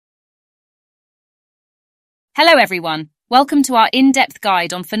Hello everyone, welcome to our in-depth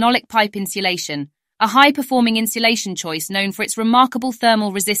guide on phenolic pipe insulation, a high-performing insulation choice known for its remarkable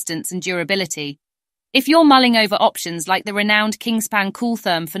thermal resistance and durability. If you're mulling over options like the renowned Kingspan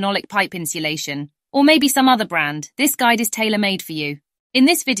Kooltherm phenolic pipe insulation, or maybe some other brand, this guide is tailor-made for you. In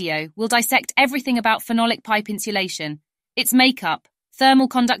this video, we'll dissect everything about phenolic pipe insulation, its makeup, thermal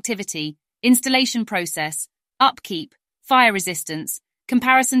conductivity, installation process, upkeep, fire resistance,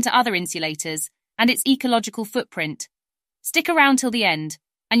 comparison to other insulators, and its ecological footprint. Stick around till the end,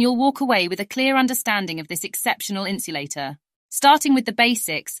 and you'll walk away with a clear understanding of this exceptional insulator. Starting with the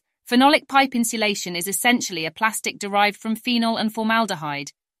basics, phenolic pipe insulation is essentially a plastic derived from phenol and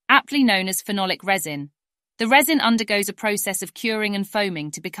formaldehyde, aptly known as phenolic resin. The resin undergoes a process of curing and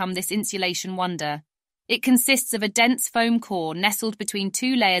foaming to become this insulation wonder. It consists of a dense foam core nestled between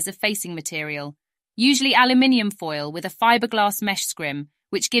two layers of facing material, usually aluminium foil with a fiberglass mesh scrim,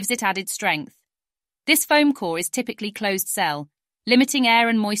 which gives it added strength. This foam core is typically closed cell, limiting air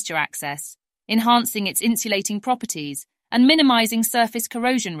and moisture access, enhancing its insulating properties, and minimizing surface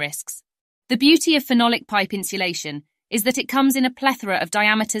corrosion risks. The beauty of phenolic pipe insulation is that it comes in a plethora of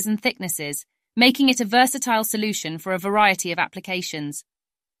diameters and thicknesses, making it a versatile solution for a variety of applications.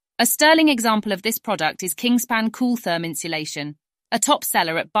 A sterling example of this product is Kingspan Kooltherm insulation, a top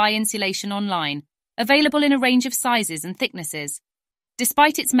seller at Buy Insulation Online, available in a range of sizes and thicknesses.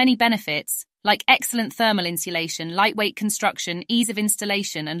 Despite its many benefits, like excellent thermal insulation, lightweight construction, ease of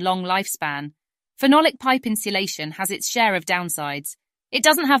installation, and long lifespan, phenolic pipe insulation has its share of downsides. It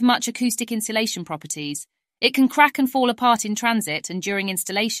doesn't have much acoustic insulation properties. It can crack and fall apart in transit and during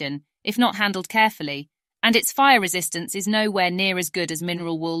installation, if not handled carefully, and its fire resistance is nowhere near as good as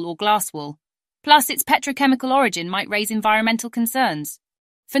mineral wool or glass wool. Plus, its petrochemical origin might raise environmental concerns.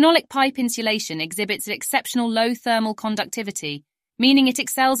 Phenolic pipe insulation exhibits an exceptional low thermal conductivity, meaning it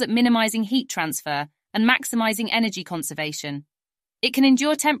excels at minimizing heat transfer and maximizing energy conservation. It can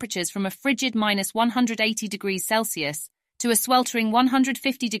endure temperatures from a frigid -180 degrees Celsius to a sweltering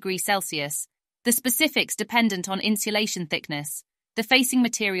 150 degrees Celsius, the specifics dependent on insulation thickness, the facing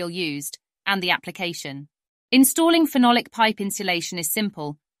material used, and the application. Installing phenolic pipe insulation is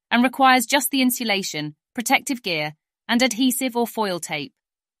simple and requires just the insulation, protective gear, and adhesive or foil tape.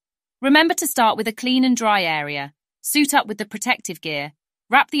 Remember to start with a clean and dry area. Suit up with the protective gear,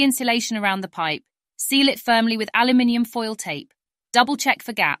 wrap the insulation around the pipe, seal it firmly with aluminium foil tape, double-check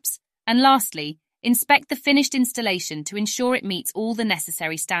for gaps, and lastly, inspect the finished installation to ensure it meets all the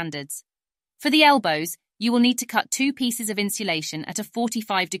necessary standards. For the elbows, you will need to cut two pieces of insulation at a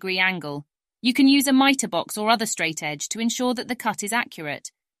 45-degree angle. You can use a mitre box or other straight edge to ensure that the cut is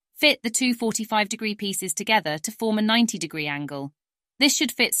accurate. Fit the two 45-degree pieces together to form a 90-degree angle. This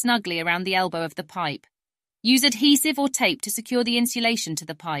should fit snugly around the elbow of the pipe. Use adhesive or tape to secure the insulation to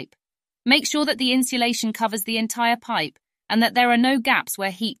the pipe. Make sure that the insulation covers the entire pipe and that there are no gaps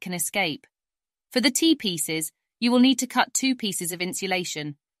where heat can escape. For the T-pieces, you will need to cut two pieces of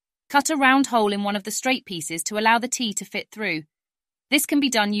insulation. Cut a round hole in one of the straight pieces to allow the T to fit through. This can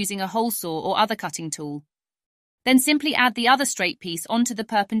be done using a hole saw or other cutting tool. Then simply add the other straight piece onto the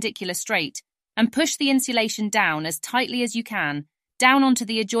perpendicular straight and push the insulation down as tightly as you can, down onto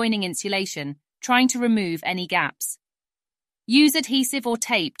the adjoining insulation, trying to remove any gaps. Use adhesive or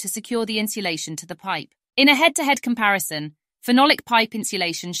tape to secure the insulation to the pipe. In a head-to-head comparison, phenolic pipe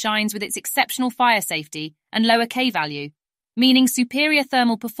insulation shines with its exceptional fire safety and lower K value, meaning superior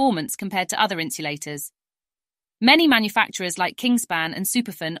thermal performance compared to other insulators. Many manufacturers like Kingspan and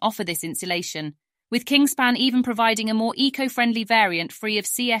Superfin offer this insulation, with Kingspan even providing a more eco-friendly variant free of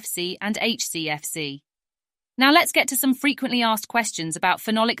CFC and HCFC. Now let's get to some frequently asked questions about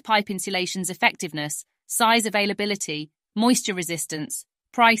phenolic pipe insulation's effectiveness, size availability, moisture resistance,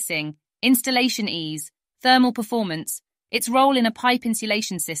 pricing, installation ease, thermal performance, its role in a pipe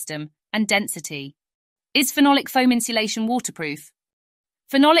insulation system, and density. Is phenolic foam insulation waterproof?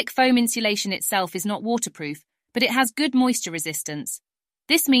 Phenolic foam insulation itself is not waterproof, but it has good moisture resistance.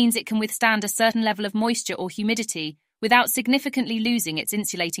 This means it can withstand a certain level of moisture or humidity without significantly losing its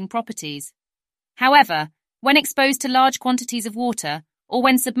insulating properties. However, when exposed to large quantities of water, or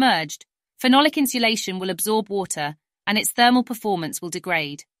when submerged, phenolic insulation will absorb water and its thermal performance will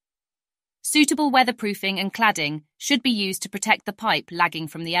degrade. Suitable weatherproofing and cladding should be used to protect the pipe lagging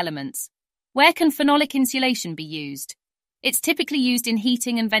from the elements. Where can phenolic insulation be used? It's typically used in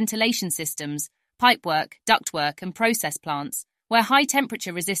heating and ventilation systems, pipework, ductwork, and process plants, where high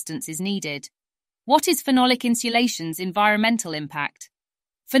temperature resistance is needed. What is phenolic insulation's environmental impact?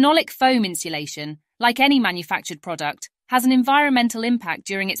 Phenolic foam insulation, like any manufactured product, has an environmental impact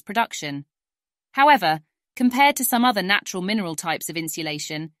during its production. However, compared to some other natural mineral types of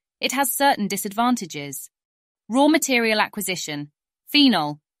insulation, it has certain disadvantages. Raw material acquisition.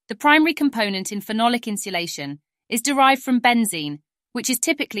 Phenol, the primary component in phenolic insulation, is derived from benzene, which is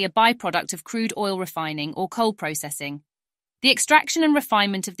typically a byproduct of crude oil refining or coal processing. The extraction and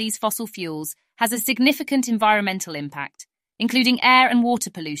refinement of these fossil fuels has a significant environmental impact, including air and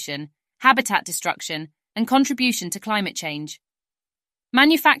water pollution, habitat destruction, and contribution to climate change.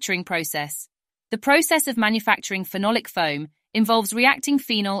 Manufacturing process. The process of manufacturing phenolic foam involves reacting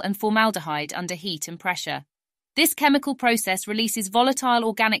phenol and formaldehyde under heat and pressure. This chemical process releases volatile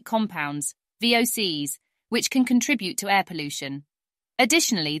organic compounds, VOCs, which can contribute to air pollution.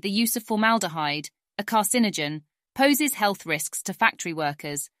 Additionally, the use of formaldehyde, a carcinogen, poses health risks to factory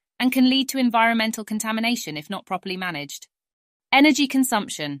workers and can lead to environmental contamination if not properly managed. Energy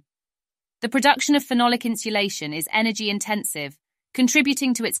consumption. The production of phenolic insulation is energy-intensive,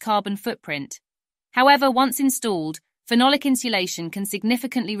 contributing to its carbon footprint. However, once installed, phenolic insulation can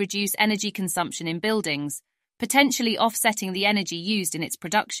significantly reduce energy consumption in buildings, potentially offsetting the energy used in its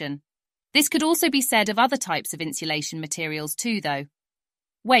production. This could also be said of other types of insulation materials too, though.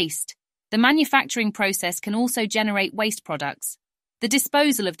 Waste. The manufacturing process can also generate waste products. The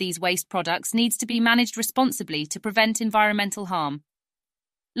disposal of these waste products needs to be managed responsibly to prevent environmental harm.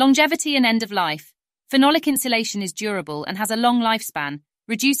 Longevity and end of life. Phenolic insulation is durable and has a long lifespan,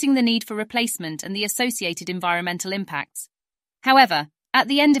 reducing the need for replacement and the associated environmental impacts. However, at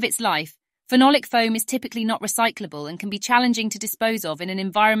the end of its life, phenolic foam is typically not recyclable and can be challenging to dispose of in an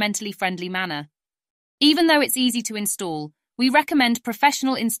environmentally friendly manner. Even though it's easy to install, we recommend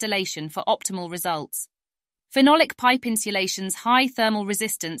professional installation for optimal results. Phenolic pipe insulation's high thermal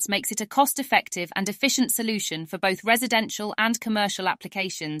resistance makes it a cost-effective and efficient solution for both residential and commercial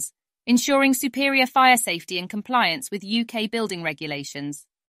applications, ensuring superior fire safety and compliance with UK building regulations.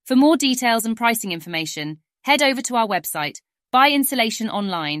 For more details and pricing information, head over to our website, Buy Insulation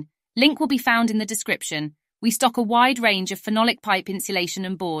Online. Link will be found in the description. We stock a wide range of phenolic pipe insulation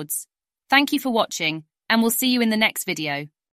and boards. Thank you for watching, and we'll see you in the next video.